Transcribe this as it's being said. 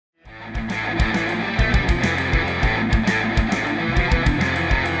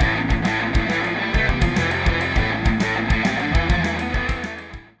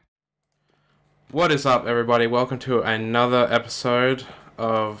What is up, everybody? Welcome to another episode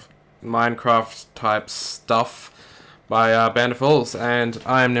of Minecraft type stuff by Band of Fools, and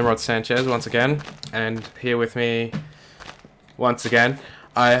I am Nimrod Sanchez once again, and here with me once again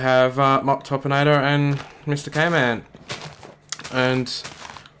I have Mop Topinator and Mr. K-Man, and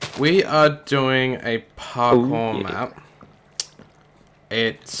we are doing a parkour map.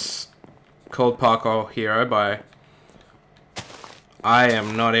 It's called Parkour Hero by... I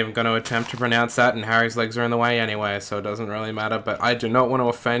am not even going to attempt to pronounce that, and Harry's legs are in the way anyway, so it doesn't really matter. But I do not want to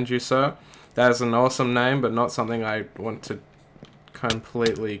offend you, sir. That is an awesome name, but not something I want to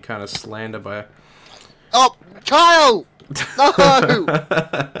completely kind of slander by... Oh, Kyle! No!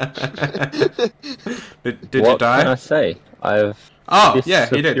 did you die? What can I say? I've... Oh, yeah,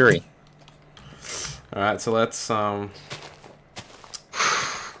 he did. Fury. Alright, so let's,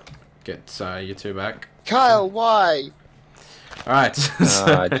 get, you two back. Kyle, why? Alright.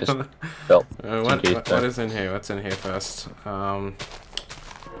 I just felt what is in here? What's in here first? The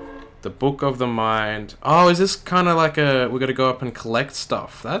Book of the Mind. Oh, is this kind of like a... We're gonna go up and collect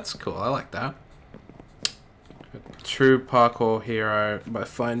stuff. That's cool. I like that. A true parkour hero by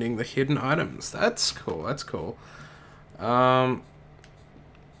finding the hidden items. That's cool. That's cool. Okay,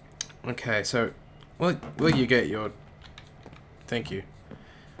 so... Will you get your... Thank you.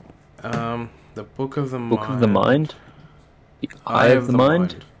 The Book of the Mind. Book of the Mind? The Eye of the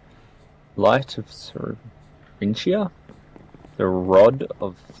Mind? Light of Syringia? The Rod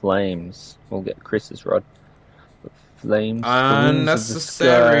of Flames. We'll get Chris's rod. The flames.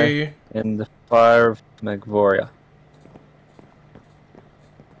 Unnecessary. Of the sky, and the fire of Magvoria.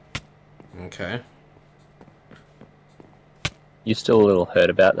 Okay. You still a little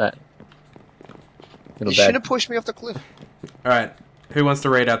hurt about that? You shouldn't have pushed me off the cliff. Alright, who wants to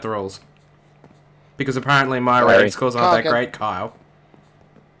read out the rules? Because apparently my Sorry. rating scores aren't that Kyle great, Kyle.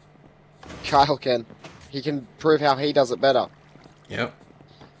 Kyle can. He can prove how he does it better. Yep.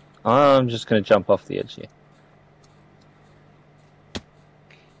 I'm just going to jump off the edge here.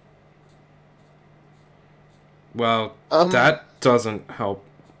 Well, that doesn't help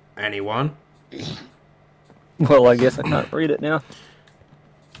anyone. Well, I guess I can't read it now.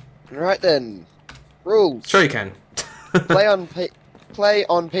 Right then. Rules. Sure you can. Play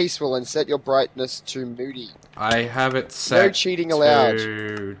on peaceful and set your brightness to moody. I have it set No cheating allowed.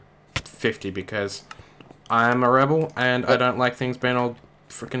 to 50 because I'm a rebel and I don't like things being all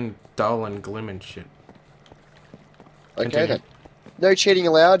freaking dull and glim and shit. Okay Continue. then. No cheating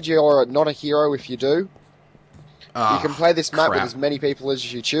allowed. You're not a hero if you do. You can play this map with as many people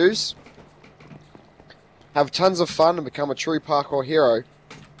as you choose. Have tons of fun and become a true parkour hero.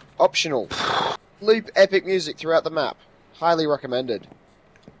 Optional. Loop epic music throughout the map. Highly recommended.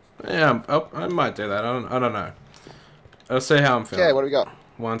 Yeah, I might do that. I don't know. I'll see how I'm feeling. Okay, what do we got?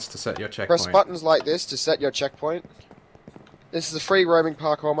 Once to set your checkpoint. Press buttons like this to set your checkpoint. This is a free roaming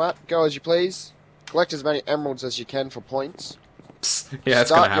parkour map. Go as you please. Collect as many emeralds as you can for points. Psst. Yeah,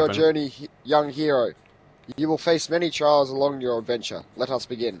 that's Start gonna your happen. journey, young hero. You will face many trials along your adventure. Let us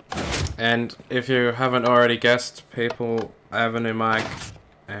begin. And if you haven't already guessed, people, I have a new mic,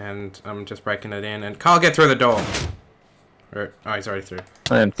 and I'm just breaking it in. And Carl, get through the door. Oh, he's already through.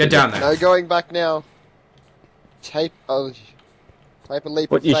 Get down there. No going back now. Take a leap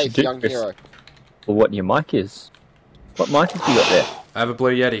What of you should faith, do, young Chris, hero. Well, what your mic is. What mic have you got there? I have a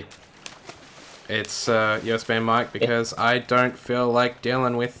Blue Yeti. It's a USB mic because I don't feel like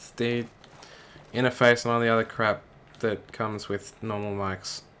dealing with the interface and all the other crap that comes with normal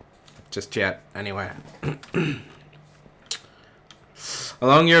mics. Just yet, anyway.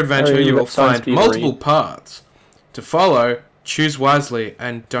 Along your adventure, you will find multiple paths to follow. Choose wisely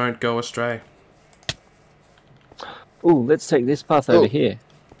and don't go astray. Ooh, let's take this path over here.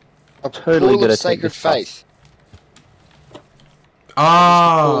 A Totally pool gotta of take sacred this path. faith.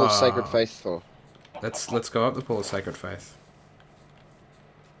 Ah, Pool of sacred faith for. Let's go up the pool of sacred faith.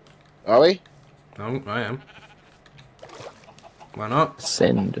 Are we? I am. Why not?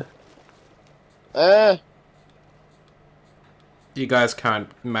 Send. You guys can't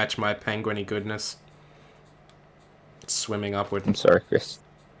match my penguiny goodness. Swimming upward. I'm sorry, Chris.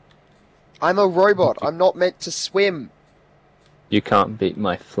 I'm a robot. I'm not meant to swim. You can't beat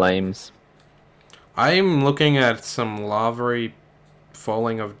my flames. I'm looking at some lavery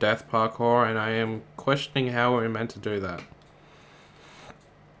falling of death parkour, and I am questioning how we're meant to do that.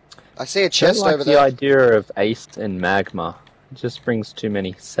 I see a I don't chest like over the there. idea of Ace and Magma. It just brings too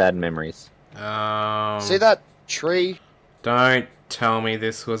many sad memories. See that tree? Don't tell me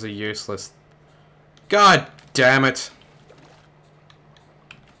this was a useless... God damn it!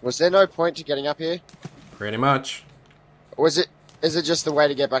 Was there no point to getting up here? Pretty much. Or was it Is it just the way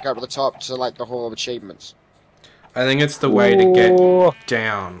to get back up to the top to like the Hall of Achievements? I think it's the way to get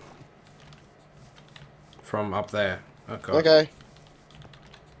down from up there. Oh god. Okay.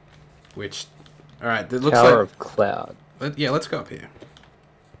 Which, all right, it looks Tower like of Cloud. yeah. Let's go up here.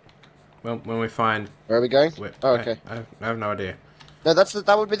 Well, when we find where are we going? Oh, okay. I have no idea. No,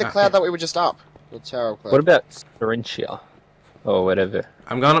 that would be the cloud that we were just up. The Tower of Cloud. What about Serentia? Or whatever.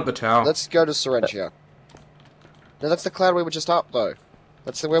 I'm going up the tower. Let's go to Serentia. No, that's the cloud we were just up, though.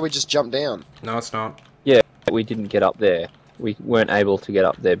 That's where we just jumped down. No, it's not. Yeah, we didn't get up there. We weren't able to get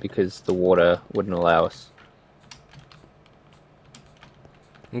up there because the water wouldn't allow us.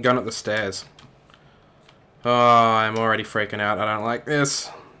 I'm going up the stairs. Oh, I'm already freaking out. I don't like this.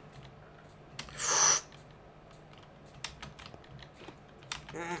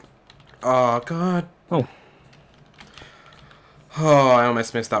 Oh, God. Oh. Oh, I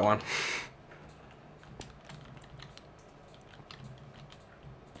almost missed that one.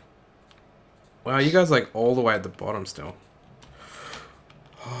 Wow, you guys like all the way at the bottom still.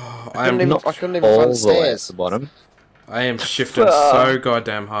 Oh, I couldn't even find the stairs. At the bottom. I am shifting so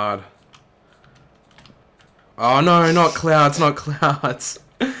goddamn hard. Oh no, not clouds, not clouds.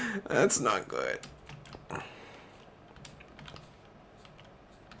 That's not good.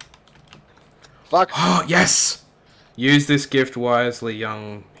 Fuck. Oh, yes! Use this gift wisely,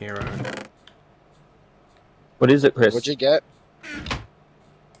 young hero. What is it, Chris? What'd you get?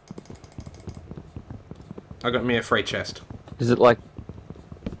 I got me a free chest. Is it like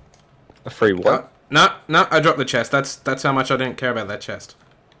a free what? No, I dropped the chest. That's how much I didn't care about that chest.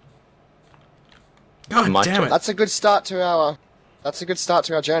 God damn it! That's a good start to our. That's a good start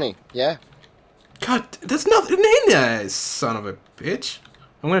to our journey. Yeah. God, there's nothing in there, son of a bitch.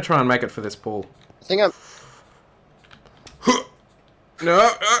 I'm gonna try and make it for this pool. I think I'm.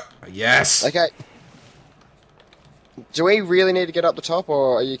 No. Yes. Okay. Do we really need to get up the top,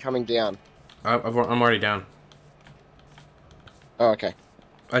 or are you coming down? I'm already down. Oh, okay.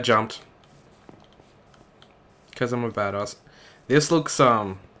 I jumped. Because I'm a badass. This looks,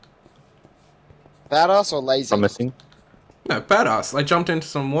 Badass or lazy? Promising. No, badass. I jumped into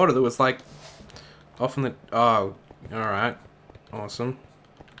some water that was, like, off in the... Oh, alright. Awesome.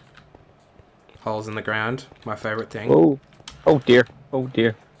 Holes in the ground. My favorite thing. Oh. Oh, dear. Oh,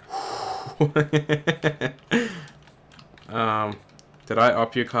 dear. Did I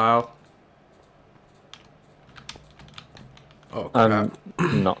up you, Kyle? Oh, crap.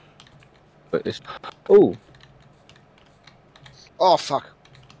 Not. But it's... Oh. Oh, fuck.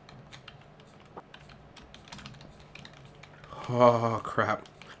 Oh, crap.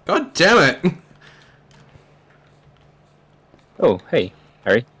 God damn it! Oh, hey,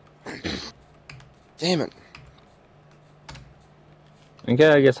 Harry. Damn it. Okay,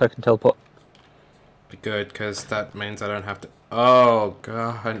 I guess I can teleport. Good, because that means I don't have to... Oh,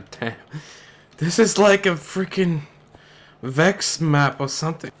 god damn. This is like a freaking Vex map or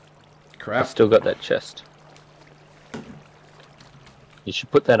something. Crap. I still got that chest. You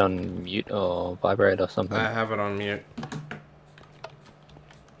should put that on mute or vibrate or something. I have it on mute.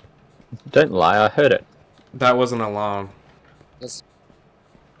 Don't lie, I heard it. That was an alarm. That's...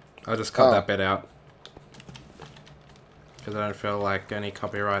 I'll just cut that bit out. Because I don't feel like any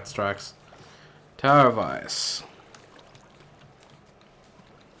copyright strikes. Tower of Ice.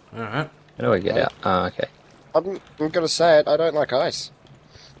 Alright. How do I get out? Ah, okay. I'm gonna say it, I don't like ice.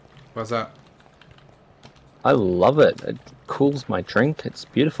 What's that? I love it. It cools my drink. It's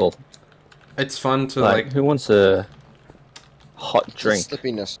beautiful. It's fun to like who wants a hot drink?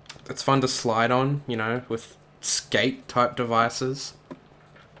 Slippiness. It's fun to slide on, you know, with skate type devices.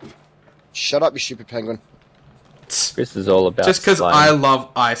 Shut up, you stupid penguin. This is all about just because I love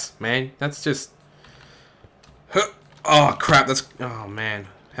ice, man. That's just... Oh, crap. That's... Oh, man.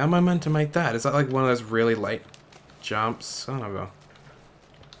 How am I meant to make that? Is that like one of those really late jumps? Son of a...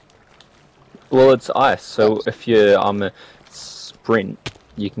 Well, it's ice, so if you're on a sprint,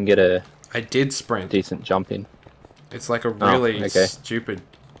 you can get a... I did sprint. Decent jump in. It's like a really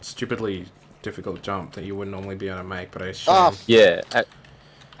stupidly difficult jump that you wouldn't normally be able to make, but I assume... Yeah.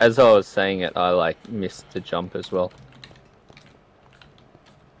 As I was saying it, I like missed the jump as well.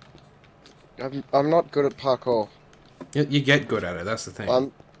 I'm not good at parkour. You get good at it. That's the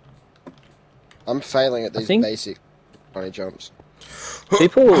thing. I'm failing at these basic funny jumps.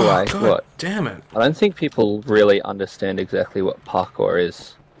 People like God, what? Damn it! I don't think people really understand exactly what parkour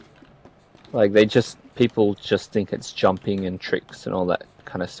is. Like people just think it's jumping and tricks and all that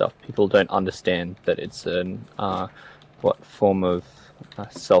kind of stuff. People don't understand that it's an what form of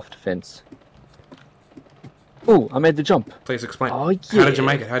self-defense. Ooh, I made the jump. Please explain. Oh, yeah. How did you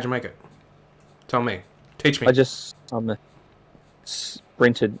make it? How'd you make it? Tell me. Teach me. I just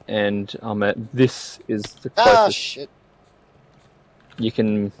sprinted, and this is the closest. Ah, shit. You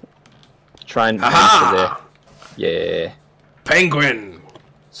can try and answer there. Yeah. Penguin!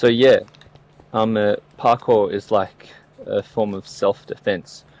 So yeah, parkour is like a form of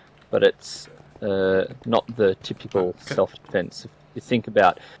self-defense, but it's not the typical self-defense. If you think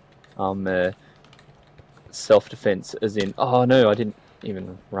about self-defense as in, oh no, I didn't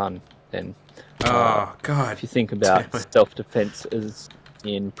even run, then oh god. If you think about self-defense as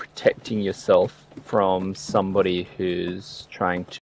in protecting yourself from somebody who's trying to